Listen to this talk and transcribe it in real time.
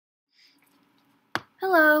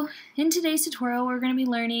Hello! In today's tutorial we're going to be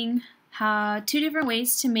learning two different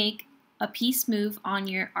ways to make a piece move on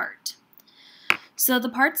your art. So the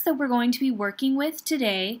parts that we're going to be working with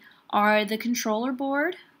today are the controller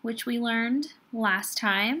board, which we learned last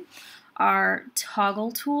time, our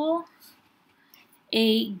toggle tool,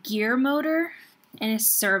 a gear motor, and a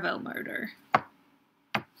servo motor.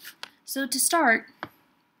 So to start,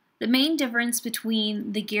 the main difference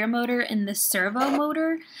between the gear motor and the servo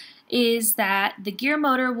motor is that the gear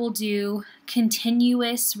motor will do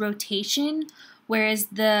continuous rotation, whereas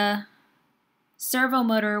the servo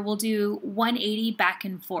motor will do 180 back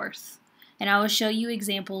and forth. And I will show you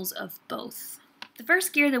examples of both. The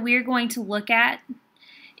first gear that we are going to look at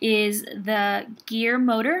is the gear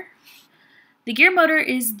motor. The gear motor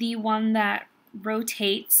is the one that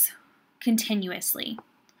rotates continuously.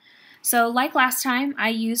 So like last time, I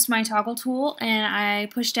used my toggle tool and I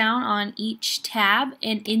pushed down on each tab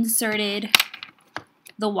and inserted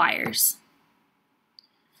the wires.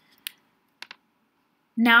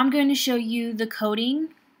 Now I'm going to show you the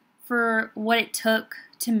coding for what it took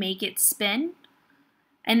to make it spin,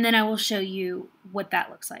 and then I will show you what that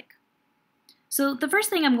looks like. So the first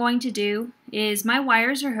thing I'm going to do is my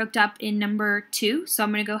wires are hooked up in number 2, so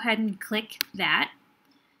I'm going to go ahead and click that.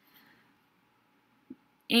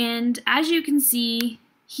 And as you can see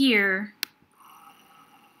here,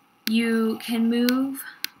 you can move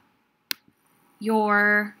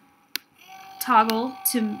your toggle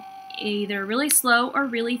to either really slow or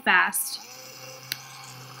really fast.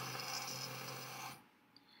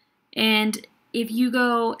 And if you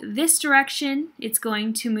go this direction, it's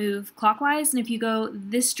going to move clockwise, and if you go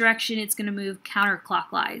this direction, it's going to move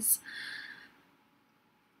counterclockwise.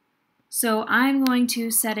 So I'm going to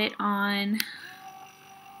set it on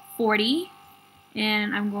 40,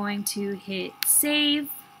 and I'm going to hit save,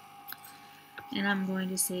 and I'm going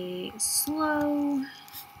to say slow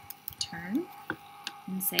turn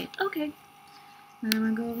and say OK. And I'm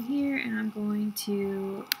going to go over here and I'm going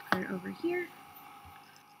to put it over here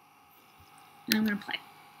and I'm going to play.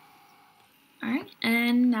 Alright,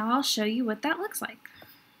 and now I'll show you what that looks like.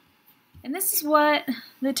 And this is what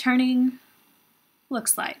the turning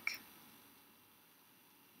looks like.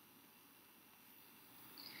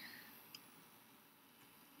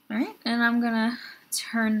 Alright, and I'm gonna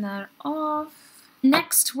turn that off.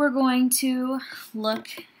 Next, we're going to look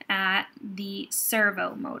at the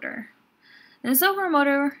servo motor. And the servo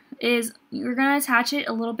motor is, you're gonna attach it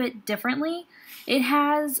a little bit differently. It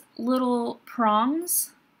has little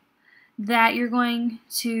prongs that you're going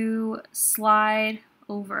to slide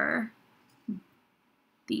over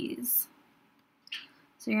these.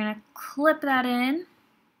 So you're gonna clip that in.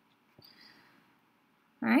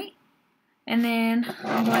 Alright. And then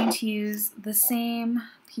I'm going to use the same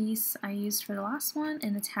piece I used for the last one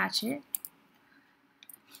and attach it.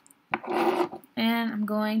 And I'm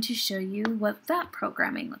going to show you what that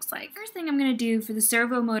programming looks like. First thing I'm going to do for the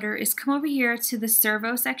servo motor is come over here to the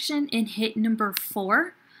servo section and hit number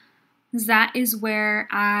 4. That is where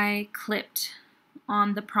I clipped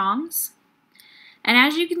on the prongs. And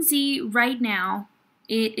as you can see right now,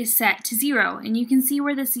 it is set to 0, and you can see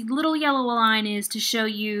where this little yellow line is to show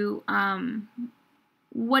you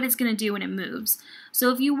what it's going to do when it moves.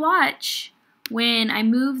 So if you watch when I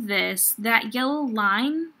move this, that yellow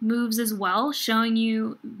line moves as well, showing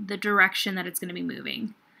you the direction that it's going to be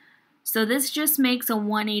moving. So this just makes a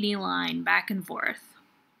 180 line back and forth.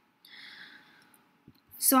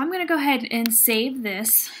 So I'm going to go ahead and save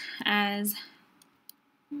this as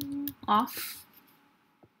off.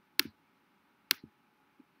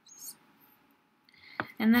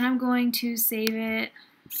 And then I'm going to save it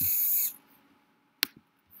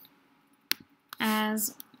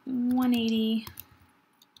as 180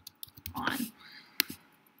 on.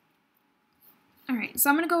 Alright, so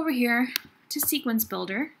I'm going to go over here to Sequence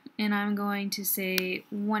Builder, and I'm going to say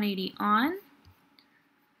 180 on,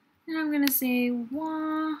 and I'm going to say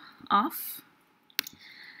wah off.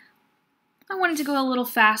 I wanted to go a little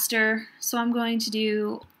faster, so I'm going to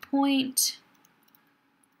do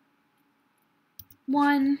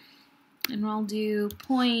 0.1, and I'll do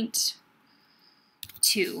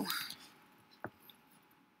 0.2.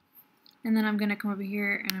 And then I'm going to come over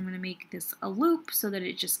here and I'm going to make this a loop so that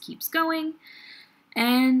it just keeps going.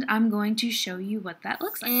 And I'm going to show you what that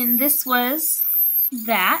looks like. And this was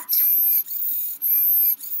that.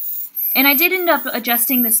 And I did end up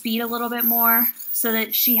adjusting the speed a little bit more so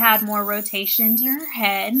that she had more rotation to her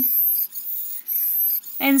head.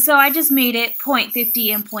 And so I just made it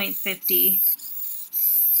 0.50 and 0.50.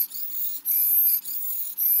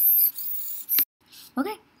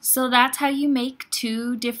 Okay, so that's how you make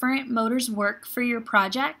two different motors work for your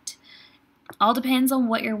project. All depends on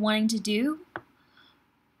what you're wanting to do,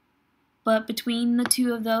 but between the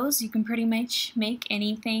two of those, you can pretty much make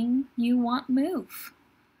anything you want move.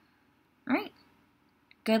 Alright,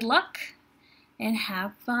 good luck and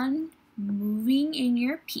have fun moving in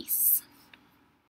your piece.